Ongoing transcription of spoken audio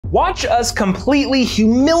Watch us completely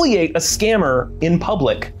humiliate a scammer in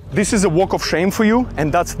public. This is a walk of shame for you,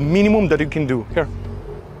 and that's minimum that you can do. Here.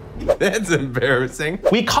 That's embarrassing.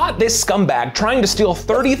 We caught this scumbag trying to steal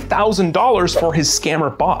 $30,000 for his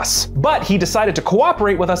scammer boss, but he decided to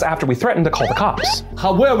cooperate with us after we threatened to call the cops.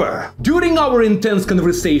 However, during our intense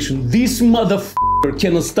conversation, this motherfucker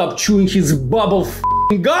cannot stop chewing his bubble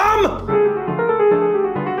gum!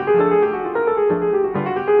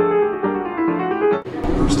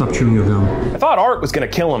 Stop chewing your gum. I thought Art was gonna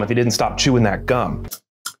kill him if he didn't stop chewing that gum.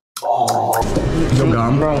 Your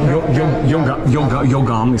gum, your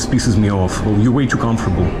gum, this pisses me off. You're way too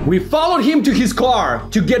comfortable. We followed him to his car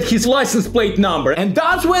to get his license plate number, and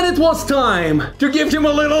that's when it was time to give him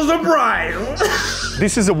a little surprise.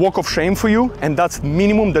 This is a walk of shame for you, and that's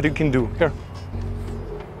minimum that you can do. Here.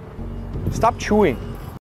 Stop chewing.